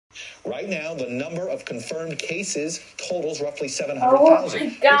Right now, the number of confirmed cases totals roughly 700,000. Oh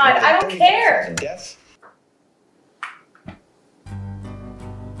my God, I don't care. Deaths.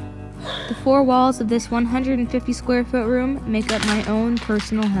 The four walls of this 150 square foot room make up my own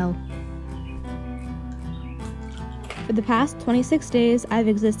personal hell. For the past 26 days, I've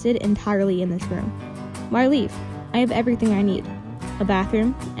existed entirely in this room. Why leave? I have everything I need. A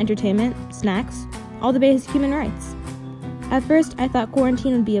bathroom, entertainment, snacks, all the basic human rights. At first, I thought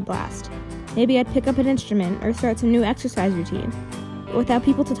quarantine would be a blast. Maybe I'd pick up an instrument or start some new exercise routine. But without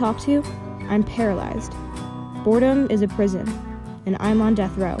people to talk to, I'm paralyzed. Boredom is a prison, and I'm on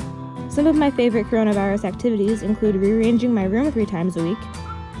death row. Some of my favorite coronavirus activities include rearranging my room 3 times a week.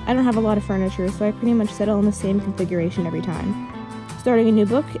 I don't have a lot of furniture, so I pretty much settle in the same configuration every time. Starting a new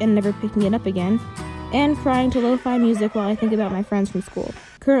book and never picking it up again, and crying to lo-fi music while I think about my friends from school.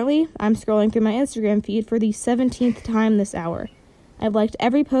 Currently, I'm scrolling through my Instagram feed for the 17th time this hour. I've liked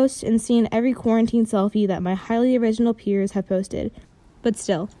every post and seen every quarantine selfie that my highly original peers have posted. But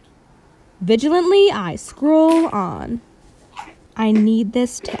still, vigilantly, I scroll on. I need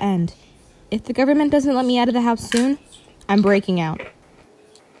this to end. If the government doesn't let me out of the house soon, I'm breaking out.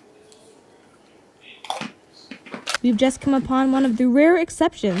 We've just come upon one of the rare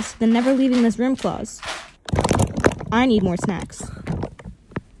exceptions to the never leaving this room clause. I need more snacks.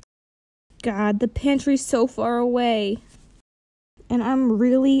 God, the pantry's so far away. And I'm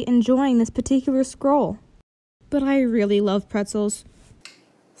really enjoying this particular scroll. But I really love pretzels.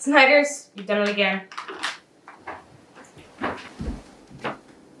 Snyders, you've done it again.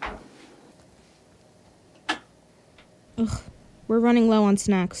 Ugh, we're running low on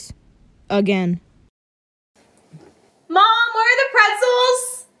snacks. Again. Mom, where are the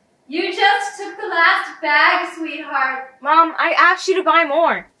pretzels? You just took the last bag, sweetheart. Mom, I asked you to buy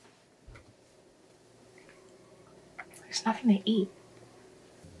more. There's nothing to eat.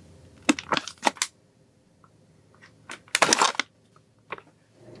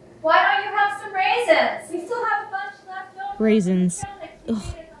 Why don't you have some raisins? We still have a bunch left over. Raisins.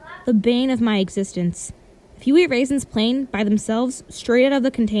 Ugh, the bane of my existence. If you eat raisins plain, by themselves, straight out of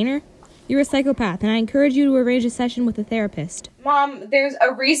the container, you're a psychopath, and I encourage you to arrange a session with a therapist. Mom, there's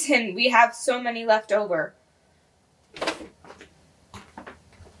a reason we have so many left over.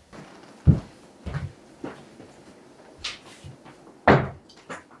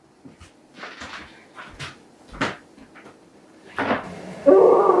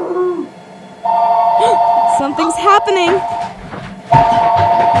 Something's happening!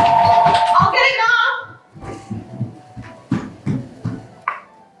 I'll get it, Mom!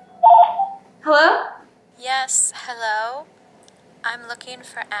 Hello? Yes, hello. I'm looking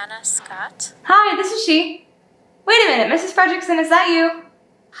for Anna Scott. Hi, this is she. Wait a minute, Mrs. Fredrickson, is that you?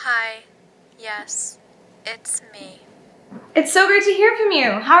 Hi. Yes, it's me. It's so great to hear from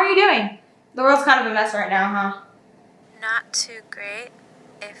you. How are you doing? The world's kind of a mess right now, huh? Not too great,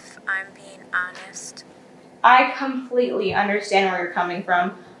 if I'm being honest. I completely understand where you're coming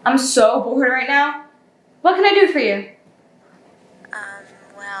from. I'm so bored right now. What can I do for you?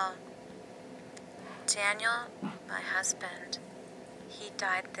 Well, Daniel, my husband, he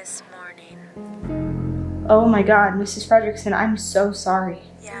died this morning. Oh my God, Mrs. Fredrickson, I'm so sorry.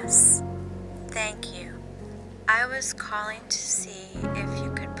 Yes, thank you. I was calling to see if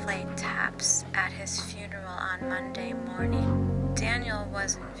you could play taps at his funeral on Monday morning. Daniel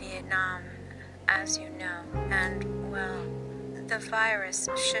was in Vietnam, as you know, and, well, the virus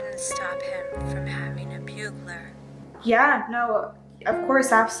shouldn't stop him from having a bugler. Yeah, no, of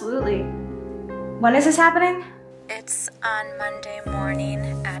course, absolutely. When is this happening? It's on Monday morning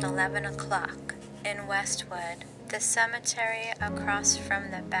at 11 o'clock in Westwood, the cemetery across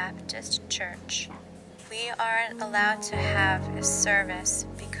from the Baptist church. We aren't allowed to have a service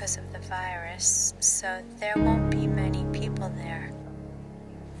because of the virus, so there won't be many people there.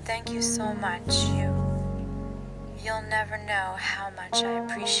 Thank you so much. You'll never know how much I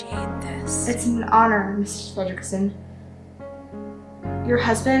appreciate this. It's an honor, Mrs. Fredrickson. Your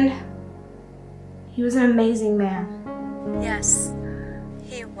husband, he was an amazing man. Yes,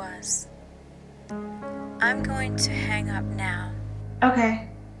 he was. I'm going to hang up now. Okay.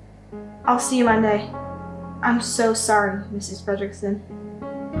 I'll see you Monday. I'm so sorry, Mrs. Fredrickson.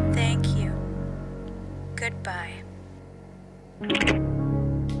 Thank you. Goodbye.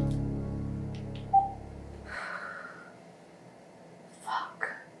 Fuck.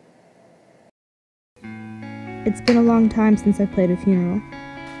 It's been a long time since I played a funeral.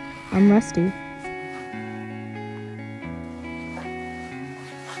 I'm rusty.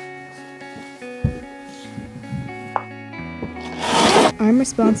 I'm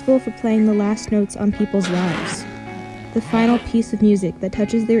responsible for playing the last notes on people's lives. The final piece of music that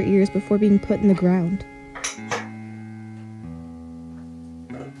touches their ears before being put in the ground.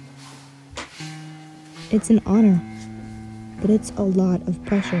 It's an honor, but it's a lot of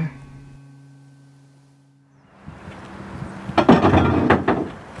pressure.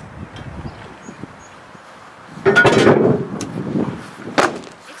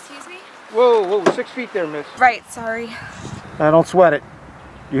 Excuse me? Whoa, 6 feet there, miss. Right, sorry. Don't sweat it.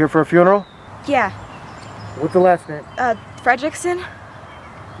 You here for a funeral? Yeah, What's the last name? Fredrickson?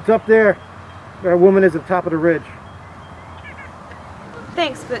 It's up there. That woman is at the top of the ridge.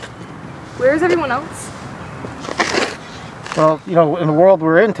 Thanks, but where's everyone else? Well, you know, in the world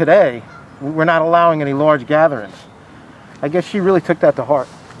we're in today, we're not allowing any large gatherings. I guess she really took that to heart.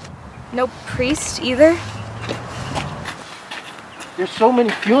 No priest either? There's so many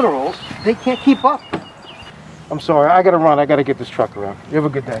funerals, they can't keep up. I'm sorry, I gotta run. I gotta get this truck around. You have a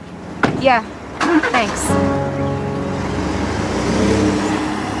good day. Yeah, thanks.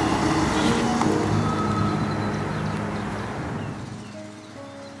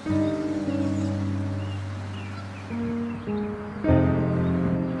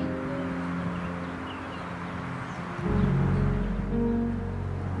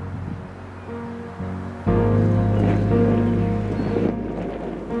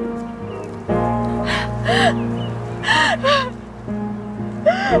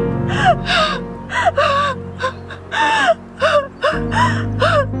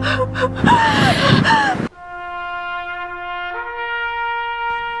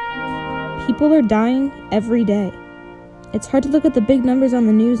 People are dying every day. It's hard to look at the big numbers on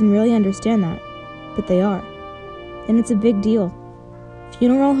the news and really understand that, but they are. And it's a big deal.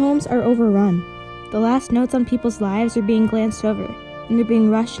 Funeral homes are overrun. The last notes on people's lives are being glanced over, and they're being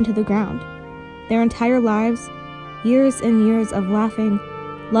rushed into the ground. Their entire lives, years and years of laughing,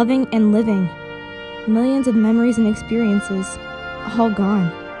 loving, and living. Millions of memories and experiences, all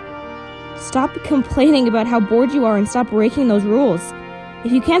gone. Stop complaining about how bored you are and stop breaking those rules.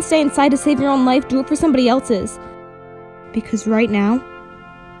 If you can't stay inside to save your own life, do it for somebody else's. Because right now,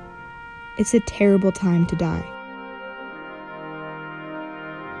 it's a terrible time to die.